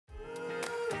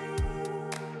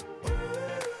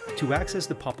To access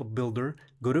the pop-up builder,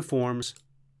 go to Forms,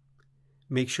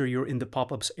 make sure you're in the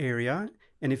pop-ups area,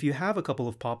 and if you have a couple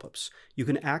of pop-ups, you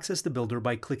can access the builder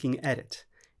by clicking Edit.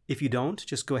 If you don't,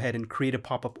 just go ahead and create a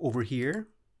pop-up over here.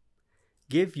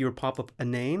 Give your pop-up a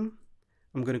name.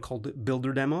 I'm going to call it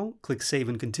Builder Demo. Click Save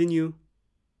and Continue.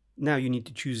 Now you need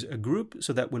to choose a group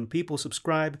so that when people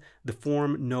subscribe, the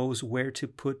form knows where to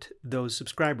put those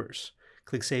subscribers.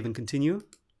 Click Save and Continue.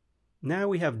 Now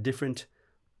we have different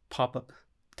pop-up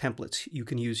templates you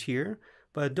can use here,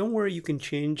 but don't worry, you can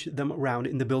change them around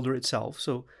in the builder itself.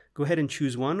 So go ahead and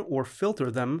choose one or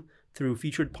filter them through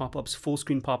featured pop-ups, full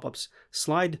screen pop-ups,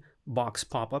 slide box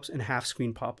pop-ups, and half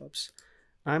screen pop-ups.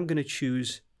 I'm going to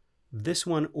choose this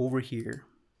one over here.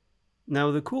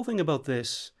 Now the cool thing about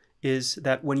this is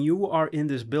that when you are in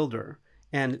this builder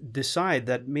and decide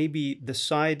that maybe the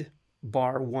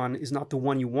sidebar one is not the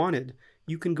one you wanted,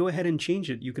 you can go ahead and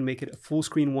change it. You can make it a full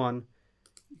screen one.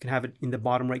 You can have it in the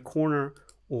bottom right corner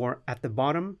or at the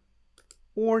bottom,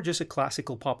 or just a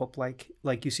classical pop-up like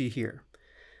you see here.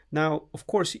 Now, of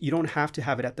course, you don't have to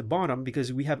have it at the bottom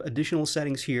because we have additional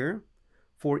settings here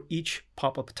for each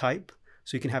pop-up type.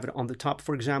 So you can have it on the top,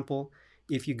 for example.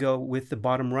 If you go with the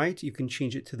bottom right, you can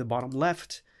change it to the bottom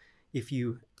left. If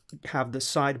you have the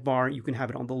sidebar, you can have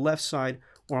it on the left side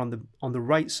or on the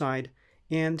right side.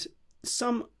 And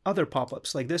some other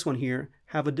pop-ups like this one here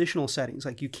have additional settings.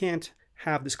 Like you can't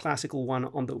have this classical one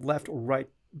on the left or right,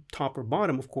 top or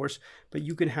bottom, of course, but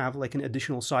you can have like an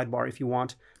additional sidebar if you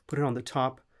want. Put it on the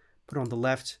top, put it on the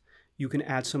left. You can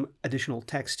add some additional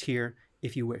text here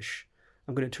if you wish.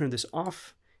 I'm going to turn this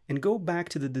off and go back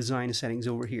to the design settings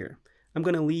over here. I'm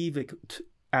going to leave it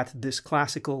at this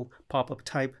classical pop-up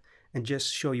type and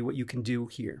just show you what you can do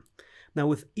here. Now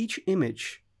with each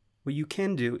image, what you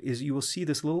can do is you will see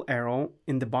this little arrow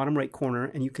in the bottom right corner,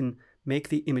 and you can make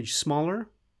the image smaller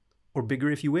or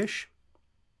bigger if you wish.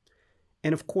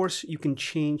 And of course, you can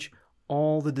change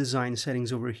all the design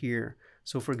settings over here.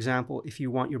 So for example, if you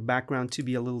want your background to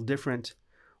be a little different,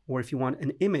 or if you want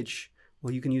an image,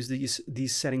 well, you can use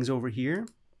these settings over here.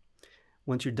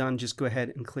 Once you're done, just go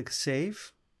ahead and click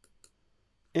Save.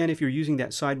 And if you're using that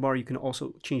sidebar, you can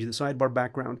also change the sidebar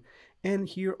background. And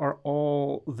here are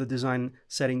all the design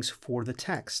settings for the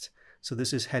text. So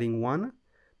this is heading 1,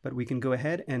 but we can go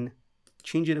ahead and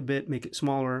change it a bit, make it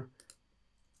smaller,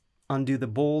 undo the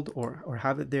bold or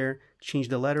have it there, change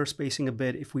the letter spacing a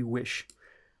bit if we wish.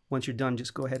 Once you're done,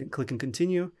 just go ahead and click and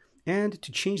continue. And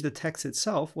to change the text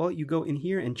itself, well, you go in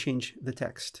here and change the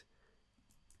text.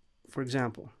 For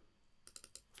example,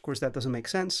 of course, that doesn't make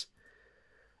sense.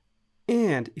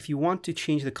 And if you want to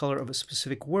change the color of a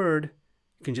specific word,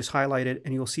 you can just highlight it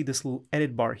and you'll see this little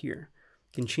edit bar here.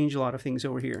 You can change a lot of things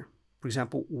over here. For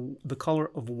example, the color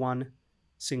of one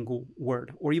single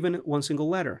word or even one single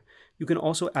letter. You can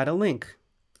also add a link.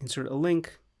 Insert a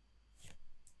link.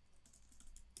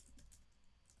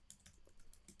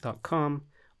 .com.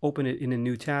 Open it in a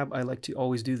new tab. I like to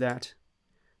always do that.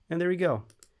 And there you go.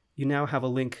 You now have a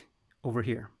link over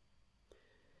here.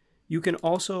 You can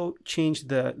also change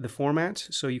the format.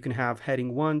 So you can have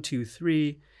heading 1, 2,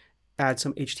 3, add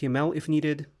some HTML if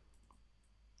needed.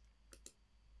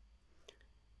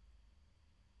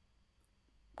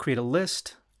 Create a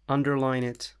list, underline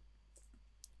it.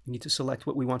 We need to select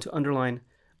what we want to underline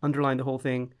the whole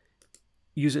thing,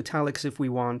 use italics if we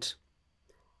want,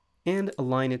 and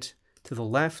align it to the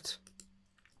left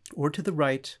or to the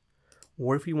right,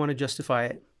 or if you want to justify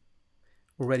it,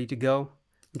 we're ready to go.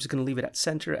 I'm just going to leave it at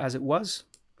center as it was.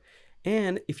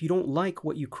 And if you don't like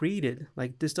what you created,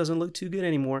 like this doesn't look too good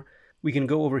anymore, we can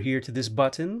go over here to this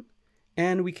button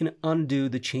and we can undo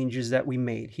the changes that we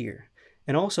made here.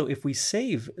 And also, if we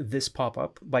save this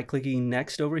pop-up by clicking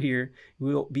next over here,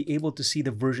 we'll be able to see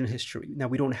the version history. Now,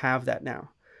 we don't have that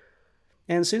now.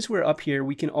 And since we're up here,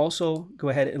 we can also go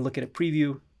ahead and look at a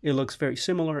preview. It looks very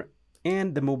similar,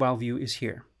 and the mobile view is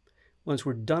here. Once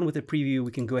we're done with the preview,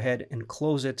 we can go ahead and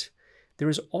close it. There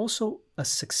is also a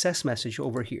success message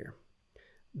over here.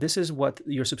 This is what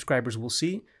your subscribers will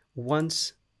see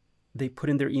once they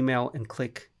put in their email and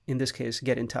click, in this case,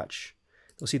 get in touch.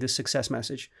 You'll see this success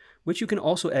message, which you can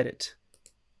also edit.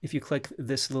 If you click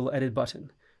this little edit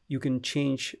button, you can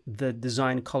change the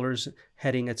design, colors,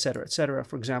 heading, etc., etc.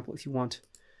 For example, if you want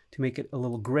to make it a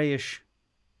little grayish,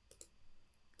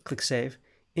 click Save.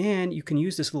 And you can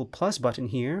use this little plus button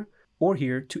here or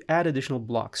here to add additional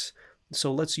blocks.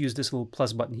 So let's use this little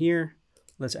plus button here.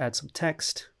 Let's add some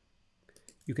text.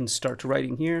 You can start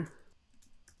writing here.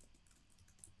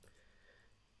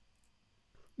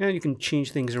 And you can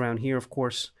change things around here, of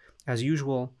course, as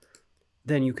usual.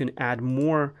 Then you can add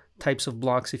more types of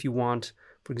blocks if you want.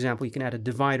 For example, you can add a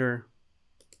divider.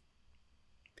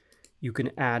 You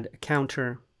can add a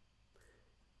counter.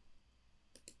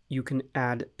 You can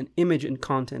add an image and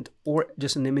content, or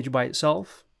just an image by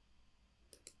itself.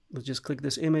 Let's just click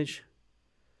this image.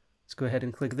 Let's go ahead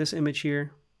and click this image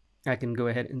here. I can go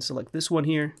ahead and select this one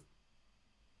here.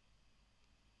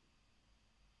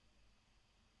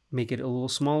 Make it a little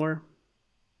smaller.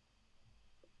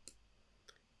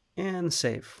 And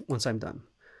save once I'm done.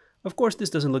 Of course, this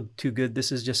doesn't look too good.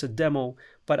 This is just a demo,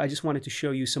 but I just wanted to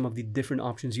show you some of the different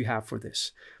options you have for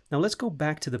this. Now let's go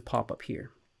back to the pop-up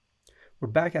here. We're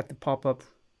back at the pop-up.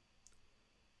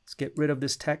 Let's get rid of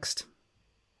this text.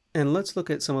 And let's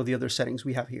look at some of the other settings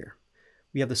we have here.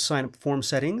 We have the sign up form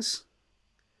settings.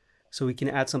 So we can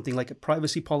add something like a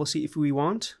privacy policy if we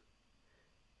want.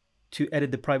 To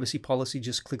edit the privacy policy,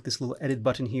 just click this little edit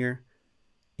button here.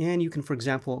 And you can, for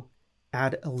example,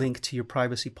 add a link to your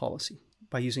privacy policy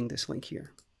by using this link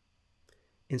here.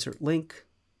 Insert link.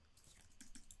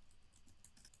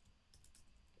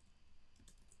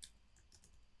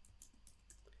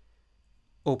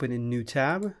 Open a new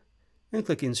tab and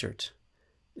click insert.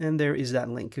 And there is that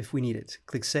link if we need it.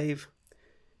 Click save.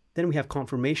 Then we have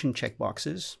confirmation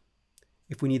checkboxes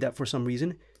if we need that for some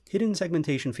reason. Hidden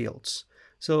segmentation fields.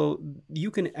 So you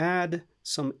can add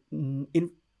some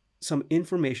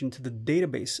information to the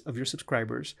database of your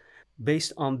subscribers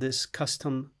based on this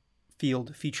custom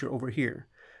field feature over here.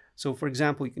 So for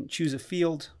example, you can choose a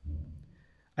field.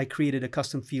 I created a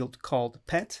custom field called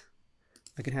pet.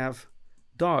 I can have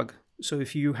dog. So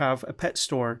if you have a pet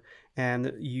store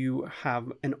and you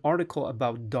have an article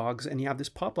about dogs and you have this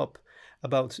pop-up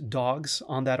about dogs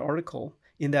on that article,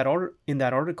 in that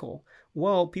article,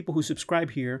 well, people who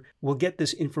subscribe here will get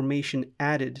this information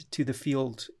added to the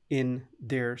field in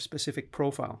their specific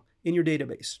profile in your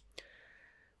database.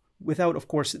 Without, of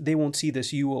course, they won't see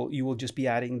this. You will just be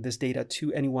adding this data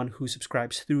to anyone who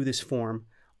subscribes through this form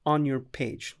on your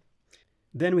page.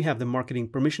 Then we have the marketing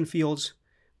permission fields.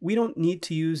 We don't need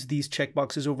to use these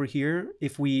checkboxes over here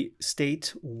if we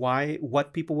state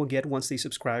what people will get once they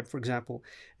subscribe. For example,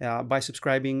 by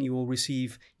subscribing, you will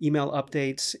receive email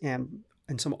updates and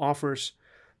some offers.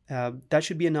 That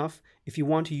should be enough. If you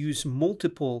want to use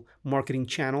multiple marketing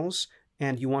channels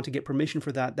and you want to get permission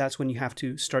for that, that's when you have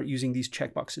to start using these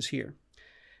checkboxes here.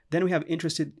 Then we have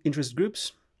interest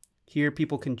groups. Here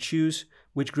people can choose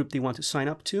which group they want to sign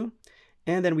up to.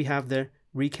 And then we have the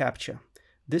reCAPTCHA.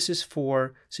 This is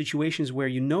for situations where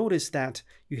you notice that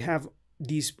you have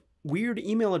these weird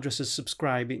email addresses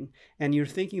subscribing and you're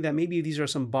thinking that maybe these are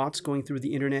some bots going through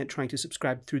the internet trying to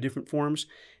subscribe through different forms.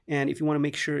 And if you want to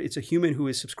make sure it's a human who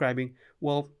is subscribing,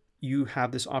 well, you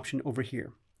have this option over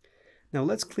here. Now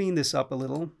let's clean this up a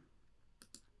little.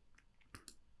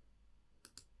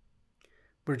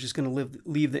 We're just going to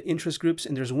leave the interest groups,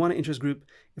 and there's one interest group.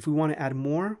 If we want to add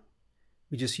more,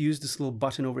 we just use this little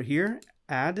button over here,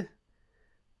 add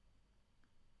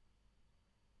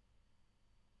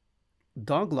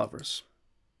dog lovers.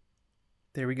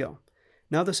 There we go.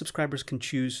 Now the subscribers can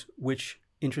choose which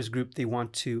interest group they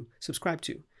want to subscribe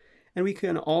to. And we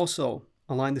can also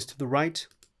align this to the right,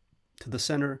 to the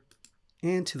center,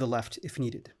 and to the left if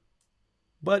needed.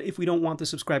 But if we don't want the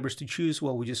subscribers to choose,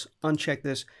 well, we just uncheck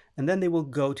this, and then they will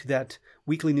go to that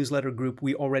weekly newsletter group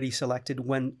we already selected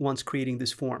once creating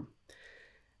this form.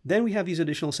 Then we have these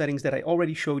additional settings that I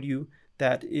already showed you,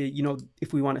 that, you know,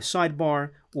 if we want a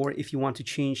sidebar, or if you want to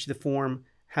change the form,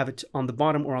 have it on the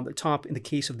bottom or on the top. In the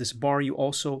case of this bar, you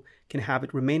also can have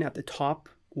it remain at the top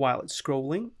while it's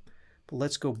scrolling. But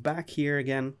let's go back here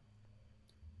again.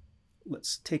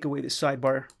 Let's take away the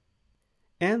sidebar.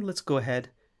 And let's go ahead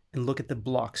and look at the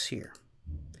blocks here.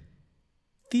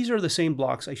 These are the same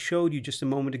blocks I showed you just a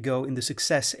moment ago in the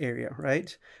success area,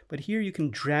 right? But here you can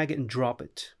drag and drop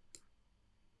it.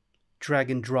 Drag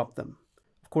and drop them.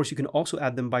 Of course, you can also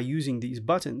add them by using these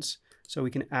buttons. So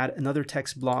we can add another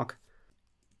text block.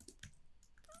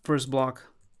 First block.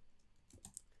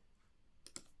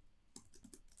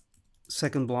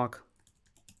 Second block.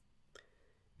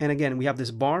 And again, we have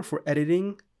this bar for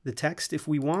editing the text if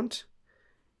we want.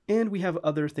 And we have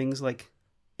other things like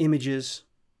images,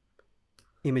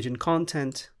 image and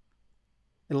content.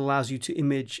 It allows you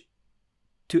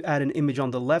to add an image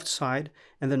on the left side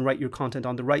and then write your content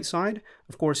on the right side.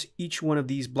 Of course, each one of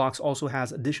these blocks also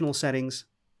has additional settings.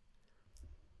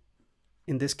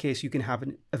 In this case, you can have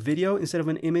a video instead of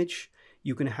an image.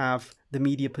 You can have the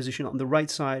media position on the right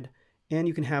side, and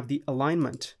you can have the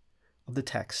alignment of the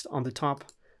text on the top,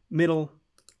 middle,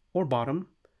 or bottom.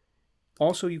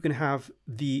 Also, you can have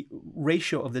the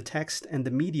ratio of the text and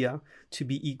the media to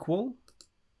be equal,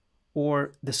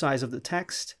 or the size of the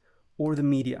text or the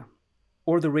media,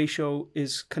 or the ratio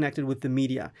is connected with the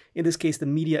media. In this case, the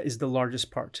media is the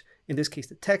largest part. In this case,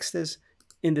 the text is.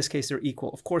 In this case, they're equal.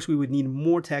 Of course, we would need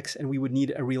more text and we would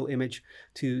need a real image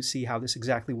to see how this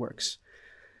exactly works.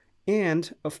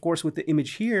 And of course, with the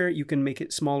image here, you can make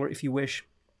it smaller if you wish.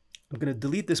 I'm going to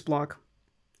delete this block.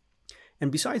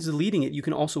 And besides deleting it, you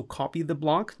can also copy the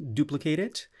block, duplicate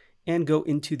it, and go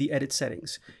into the edit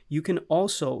settings. You can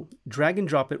also drag and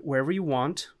drop it wherever you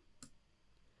want,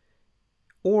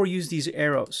 or use these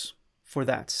arrows for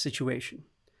that situation.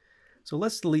 So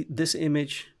let's delete this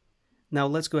image. Now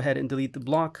let's go ahead and delete the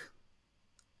block.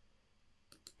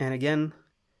 And again,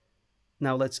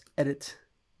 now let's edit.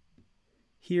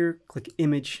 Here, click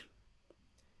image,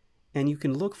 and you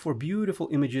can look for beautiful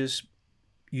images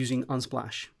using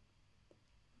Unsplash.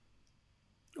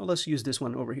 Well, let's use this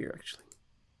one over here actually.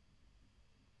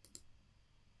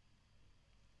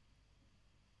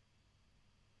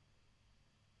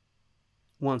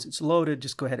 Once it's loaded,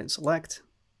 just go ahead and select,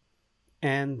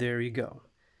 and there you go.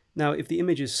 Now, if the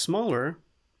image is smaller,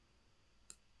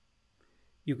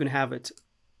 you can have it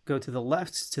go to the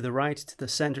left, to the right, to the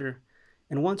center,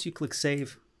 and once you click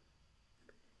Save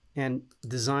and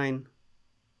Design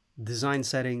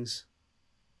Settings,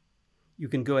 you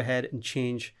can go ahead and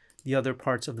change the other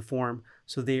parts of the form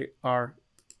so they are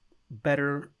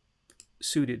better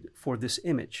suited for this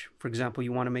image. For example,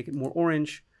 you want to make it more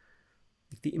orange,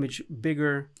 make the image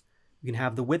bigger. You can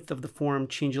have the width of the form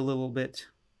change a little bit,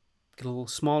 get a little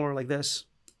smaller like this.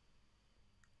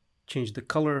 Change the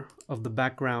color of the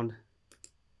background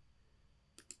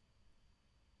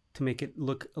to make it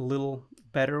look a little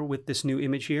better with this new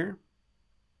image here.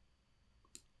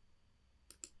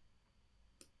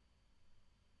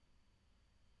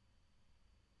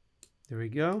 There we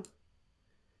go.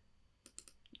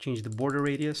 Change the border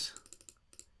radius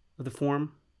of the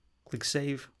form. Click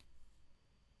Save.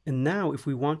 And now if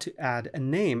we want to add a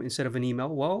name instead of an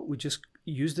email, well, we just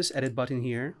use this edit button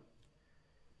here.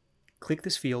 Click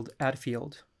this field, Add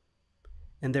Field,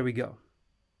 and there we go.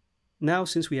 Now,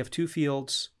 since we have two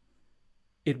fields,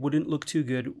 it wouldn't look too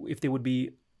good if they would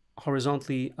be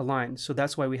horizontally aligned. So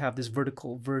that's why we have this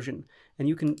vertical version. And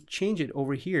you can change it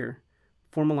over here.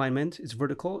 Form alignment is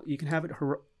vertical. You can have it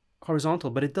horizontal,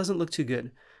 but it doesn't look too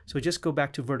good. So just go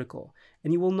back to vertical.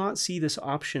 And you will not see this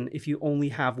option if you only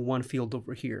have one field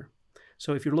over here.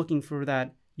 So if you're looking for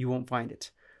that, you won't find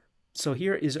it. So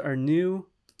here is our new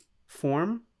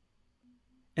form.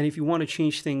 And if you want to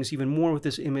change things even more with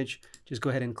this image, just go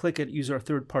ahead and click it, use our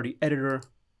third-party editor.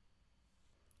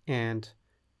 And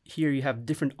here you have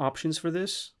different options for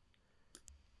this.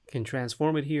 You can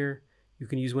transform it here. You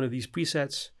can use one of these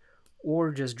presets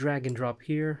or just drag and drop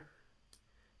here.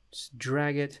 Just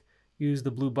drag it, use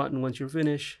the blue button once you're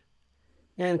finished,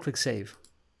 and click Save.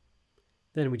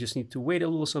 Then we just need to wait a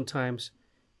little sometimes,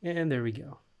 and there we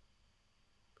go.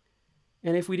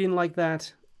 And if we didn't like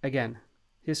that, again,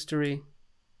 history,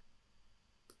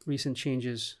 recent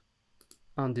changes,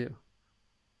 undo.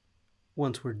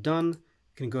 Once we're done,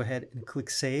 you can go ahead and click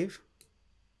Save.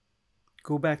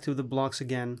 Go back to the blocks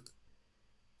again,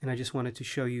 and I just wanted to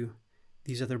show you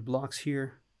these other blocks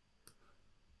here,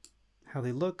 how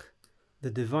they look, the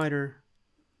divider.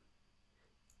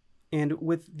 And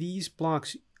with these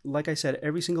blocks, like I said,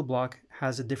 every single block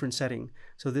has a different setting.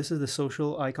 So this is the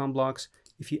social icon blocks.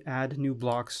 If you add new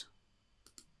blocks,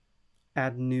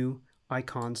 add new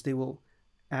icons, they will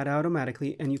add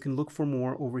automatically, and you can look for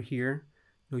more over here.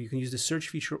 You can use the search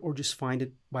feature or just find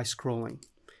it by scrolling.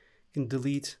 You can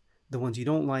delete the ones you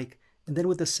don't like. And then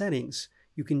with the settings,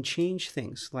 you can change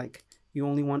things like you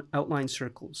only want outline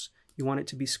circles. You want it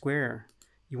to be square.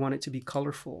 You want it to be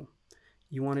colorful.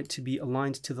 You want it to be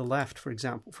aligned to the left, for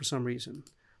example, for some reason.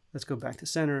 Let's go back to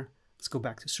center. Let's go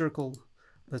back to circle.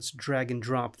 Let's drag and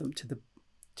drop them to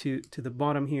the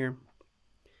bottom here.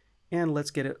 And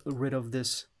let's get rid of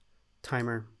this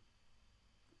timer.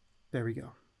 There we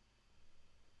go.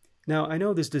 Now, I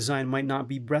know this design might not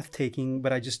be breathtaking,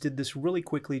 but I just did this really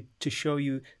quickly to show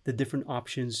you the different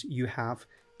options you have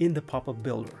in the pop-up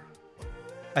builder.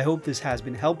 I hope this has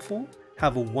been helpful.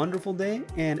 Have a wonderful day,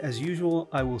 and as usual,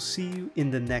 I will see you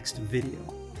in the next video.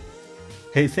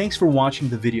 Hey, thanks for watching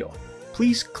the video.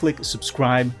 Please click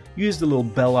subscribe, use the little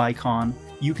bell icon.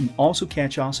 You can also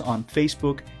catch us on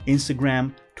Facebook,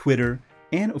 Instagram, Twitter,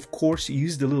 and of course,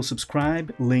 use the little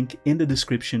subscribe link in the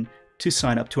description to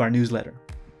sign up to our newsletter.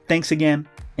 Thanks again,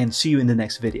 and see you in the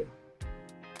next video.